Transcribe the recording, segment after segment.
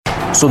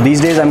So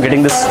these days I'm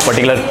getting this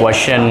particular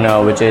question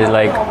which is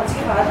like,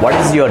 what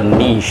is your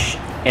niche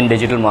in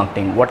digital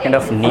marketing? What kind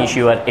of niche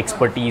you are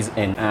expertise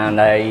in?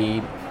 And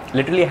I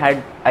literally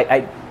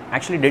I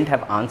actually didn't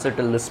have answer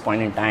till this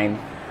point in time.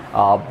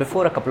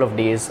 Before a couple of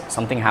days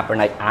something happened.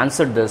 I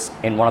answered this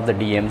in one of the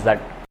DMs that,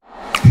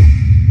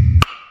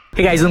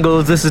 hey guys and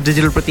girls, this is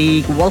Digital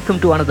Pratik. Welcome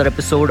to another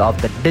episode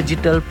of the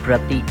Digital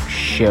Pratik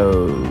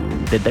Show.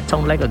 Did that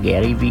sound like a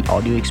Gary Vee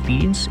audio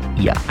experience?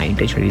 Yeah, I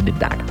intentionally did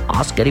that.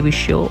 Ask Gary Vee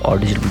Show or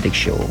Digital Pratik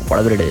Show,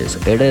 whatever it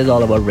is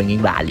all about bringing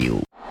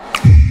value.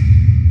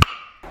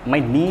 my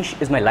niche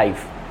is my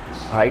life.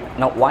 Alright,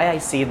 now why I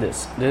say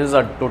this is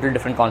a totally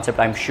different concept.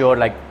 I'm sure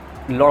like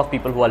a lot of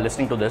people who are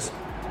listening to this,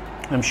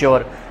 I'm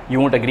sure you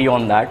won't agree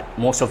on that,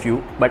 most of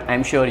you, but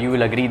I'm sure you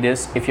will agree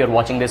this if you're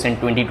watching this in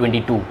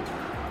 2022.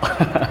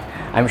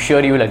 I'm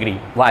sure you will agree.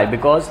 Why?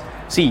 Because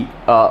see,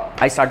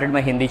 I started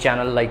my Hindi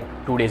channel like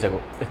 2 days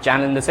ago. The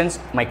channel in the sense,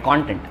 my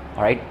content,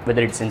 alright,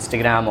 whether it's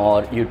Instagram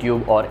or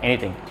YouTube or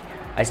anything.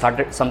 I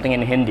started something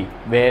in Hindi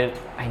where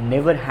I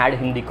never had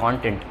Hindi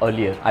content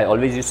earlier. I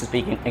always used to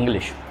speak in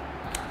English,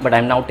 but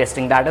I'm now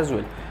testing that as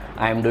well.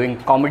 I'm doing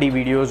comedy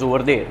videos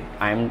over there.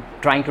 I'm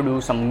trying to do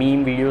some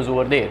meme videos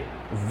over there,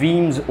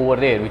 memes over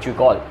there, which you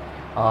call.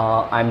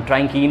 I'm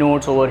trying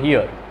keynotes over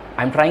here.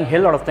 I'm trying a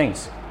hell lot of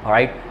things.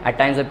 Alright, at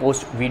times I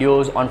post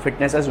videos on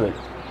fitness as well.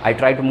 I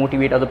try to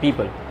motivate other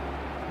people.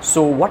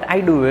 So what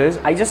I do is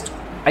I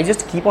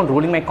just keep on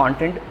rolling my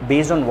content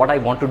based on what I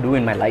want to do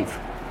in my life.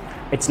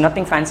 It's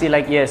nothing fancy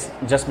like, yes,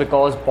 just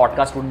because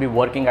podcast would be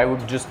working, I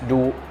would just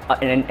do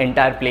an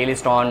entire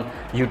playlist on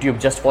YouTube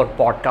just for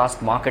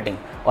podcast marketing.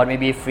 Or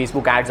maybe if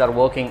Facebook ads are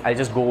working, I'll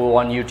just go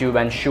on YouTube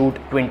and shoot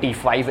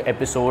 25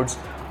 episodes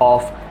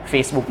of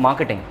Facebook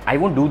marketing. I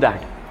won't do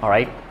that,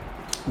 alright?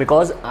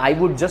 Because I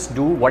would just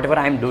do whatever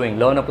I'm doing,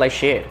 learn, apply,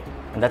 share,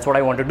 and that's what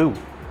I want to do.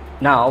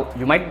 Now,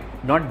 you might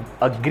not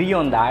agree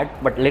on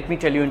that, but let me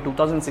tell you, in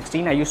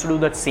 2016, I used to do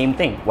that same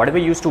thing. Whatever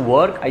used to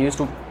work, I used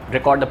to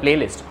record the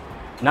playlist.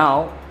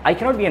 Now, I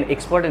cannot be an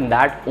expert in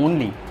that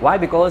only. Why?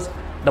 Because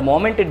the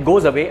moment it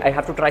goes away, I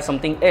have to try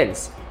something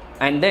else.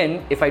 And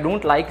then, if I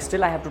don't like,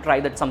 still I have to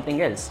try that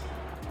something else.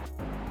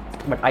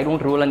 But I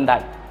don't roll in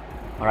that.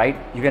 Alright,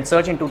 you can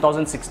search in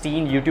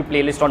 2016 YouTube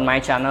playlist on my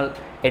channel,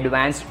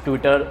 Advanced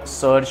Twitter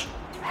Search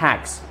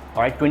Hacks.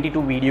 Alright,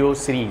 22 video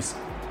series.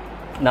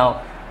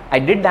 Now, I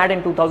did that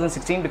in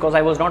 2016 because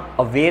I was not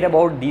aware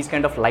about these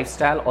kind of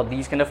lifestyle or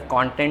these kind of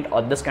content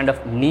or this kind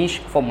of niche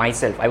for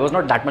myself. I was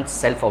not that much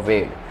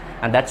self-aware.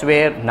 And that's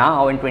where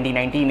now in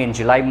 2019, in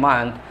July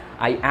month,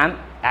 I am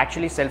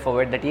actually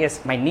self-aware that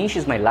yes, my niche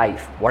is my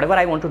life. Whatever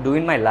I want to do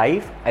in my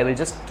life, I will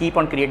just keep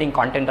on creating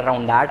content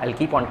around that. I'll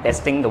keep on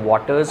testing the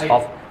waters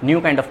of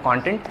new kind of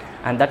content,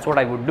 and that's what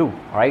I would do.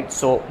 All right,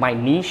 so my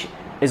niche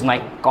is my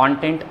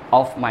content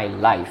of my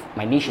life.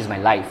 My niche is my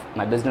life.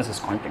 My business is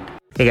content.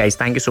 Hey guys,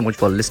 thank you so much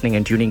for listening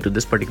and tuning to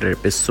this particular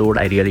episode.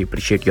 I really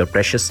appreciate your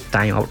precious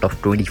time out of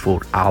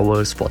 24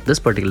 hours for this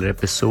particular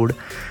episode.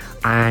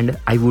 And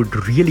I would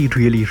really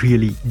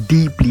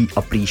deeply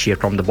appreciate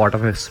from the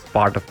bottomest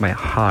part of my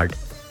heart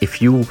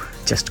if you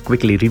just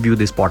quickly review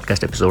this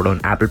podcast episode on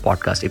Apple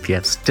Podcast if you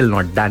have still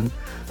not done,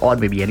 or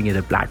maybe any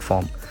other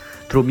platform.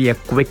 Throw me a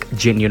quick,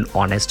 genuine,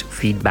 honest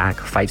feedback,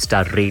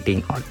 5-star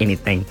rating or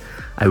anything.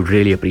 I would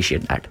really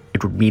appreciate that.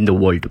 It would mean the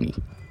world to me.